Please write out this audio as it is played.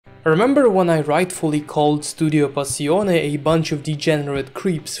Remember when I rightfully called Studio Passione a bunch of degenerate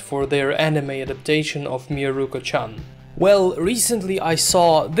creeps for their anime adaptation of Miyaruko-chan? Well, recently I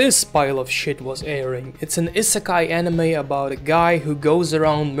saw this pile of shit was airing. It's an isekai anime about a guy who goes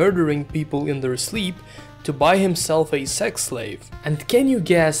around murdering people in their sleep to buy himself a sex slave. And can you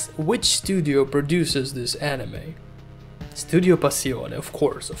guess which studio produces this anime? Studio Passione, of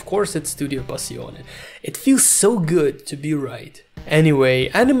course it's Studio Passione. It feels so good to be right. Anyway,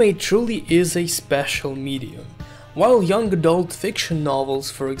 anime truly is a special medium. While young adult fiction novels,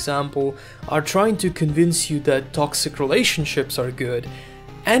 for example, are trying to convince you that toxic relationships are good,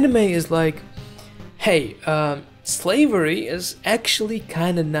 anime is like, hey, slavery is actually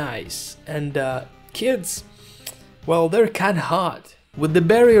kinda nice, and kids, well, they're kinda hot. With the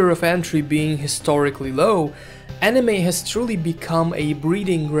barrier of entry being historically low, anime has truly become a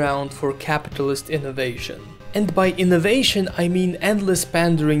breeding ground for capitalist innovation. And by innovation, I mean endless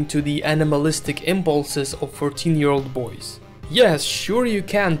pandering to the animalistic impulses of 14-year-old boys. Yes, sure, you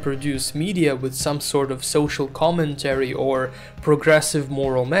can produce media with some sort of social commentary or progressive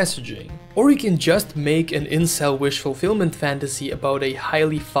moral messaging. Or you can just make an incel wish fulfillment fantasy about a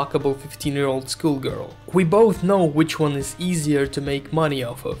highly fuckable 15-year-old schoolgirl. We both know which one is easier to make money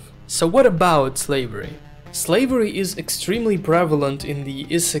off of. So what about slavery? Slavery is extremely prevalent in the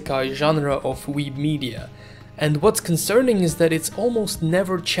isekai genre of weeb media. And what's concerning is that it's almost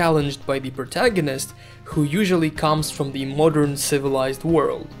never challenged by the protagonist, who usually comes from the modern civilized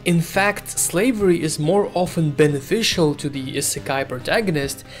world. In fact, slavery is more often beneficial to the isekai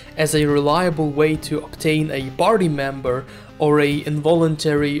protagonist as a reliable way to obtain a party member or a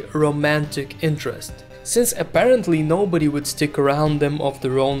involuntary romantic interest, since apparently nobody would stick around them of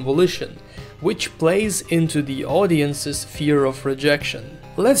their own volition, which plays into the audience's fear of rejection.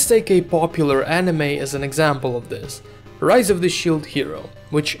 Let's take a popular anime as an example of this, Rise of the Shield Hero,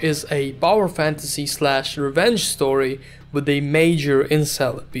 which is a power fantasy / revenge story with a major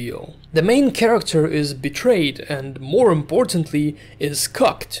incel appeal. The main character is betrayed and, more importantly, is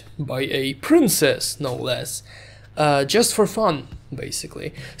cucked by a princess, no less, just for fun,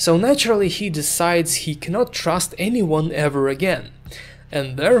 basically. So naturally he decides he cannot trust anyone ever again,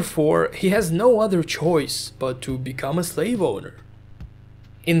 and therefore he has no other choice but to become a slave owner.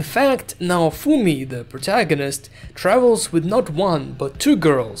 In fact, Naofumi, the protagonist, travels with not one but two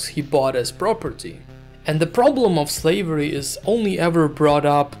girls he bought as property. And the problem of slavery is only ever brought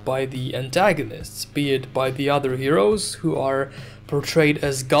up by the antagonists, be it by the other heroes, who are portrayed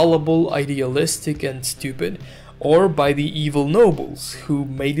as gullible, idealistic and stupid, or by the evil nobles, who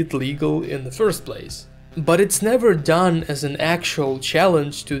made it legal in the first place. But it's never done as an actual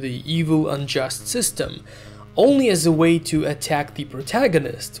challenge to the evil, unjust system, only as a way to attack the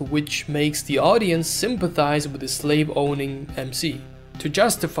protagonist, which makes the audience sympathize with the slave-owning MC. To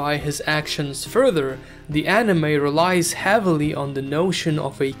justify his actions further, the anime relies heavily on the notion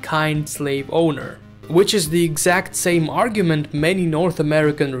of a kind slave owner, which is the exact same argument many North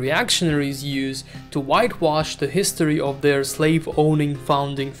American reactionaries use to whitewash the history of their slave-owning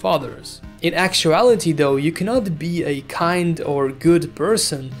founding fathers. In actuality though, you cannot be a kind or good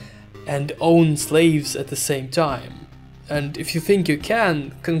person and own slaves at the same time. And if you think you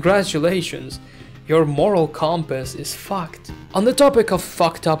can, congratulations, your moral compass is fucked. On the topic of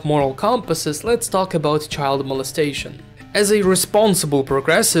fucked up moral compasses, let's talk about child molestation. As a responsible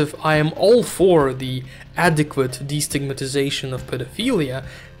progressive, I am all for the adequate destigmatization of pedophilia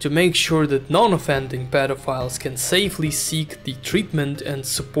to make sure that non-offending pedophiles can safely seek the treatment and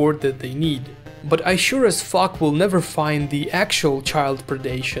support that they need. But I sure as fuck will never find the actual child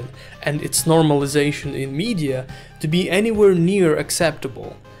predation and its normalization in media to be anywhere near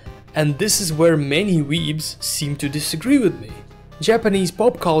acceptable. And this is where many weebs seem to disagree with me. Japanese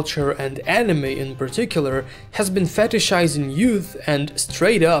pop culture and anime in particular has been fetishizing youth and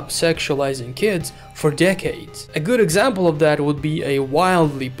straight up sexualizing kids for decades. A good example of that would be a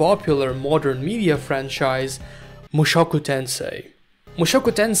wildly popular modern media franchise, Mushoku Tensei.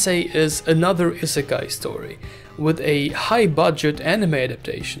 Mushoku Tensei is another isekai story, with a high-budget anime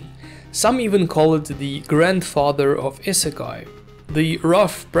adaptation. Some even call it the grandfather of isekai. The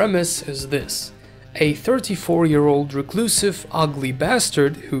rough premise is this: a 34-year-old reclusive, ugly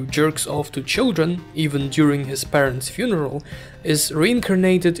bastard who jerks off to children, even during his parents' funeral, is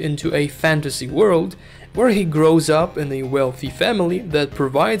reincarnated into a fantasy world where he grows up in a wealthy family that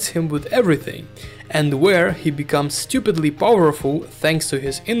provides him with everything, and where he becomes stupidly powerful thanks to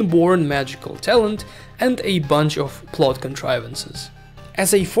his inborn magical talent and a bunch of plot contrivances.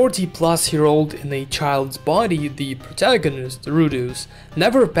 As a 40-plus-year-old in a child's body, the protagonist, Rudus,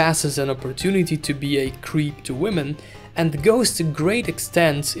 never passes an opportunity to be a creep to women, and goes to great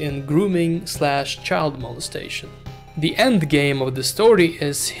extents in grooming / child molestation. The end game of the story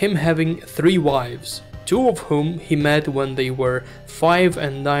is him having 3 wives, 2 of whom he met when they were 5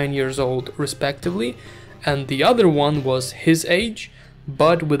 and 9 years old respectively, and the other one was his age,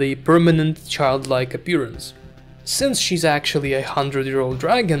 but with a permanent childlike appearance. Since she's actually a 100-year-old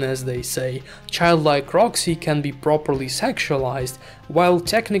dragon, as they say, childlike Roxy can be properly sexualized while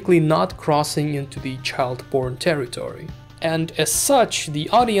technically not crossing into the child porn territory. And as such, the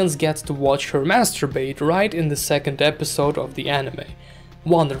audience gets to watch her masturbate right in the 2nd episode of the anime.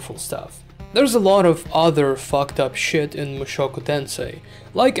 Wonderful stuff. There's a lot of other fucked up shit in Mushoku Tensei,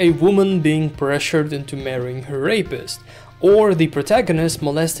 like a woman being pressured into marrying her rapist, or the protagonist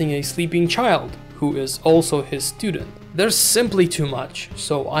molesting a sleeping child, who is also his student. There's simply too much,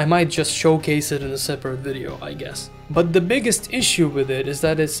 so I might just showcase it in a separate video, I guess. But the biggest issue with it is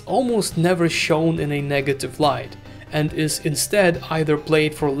that it's almost never shown in a negative light, and is instead either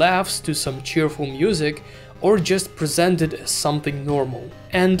played for laughs to some cheerful music, or just presented as something normal.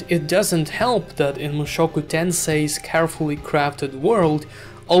 And it doesn't help that in Mushoku Tensei's carefully crafted world,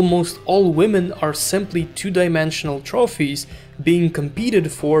 almost all women are simply 2-dimensional trophies being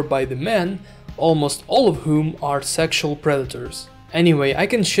competed for by the men, almost all of whom are sexual predators. Anyway, I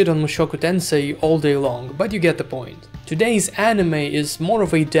can shit on Mushoku Tensei all day long, but you get the point. Today's anime is more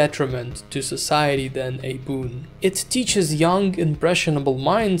of a detriment to society than a boon. It teaches young, impressionable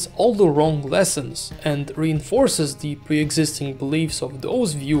minds all the wrong lessons and reinforces the pre-existing beliefs of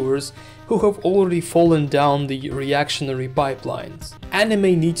those viewers who have already fallen down the reactionary pipelines.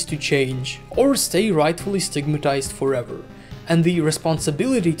 Anime needs to change, or stay rightfully stigmatized forever. And the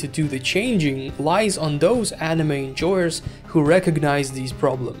responsibility to do the changing lies on those anime enjoyers who recognize these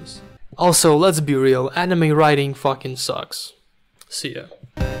problems. Also, let's be real, anime writing fucking sucks. See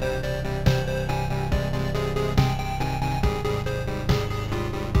ya.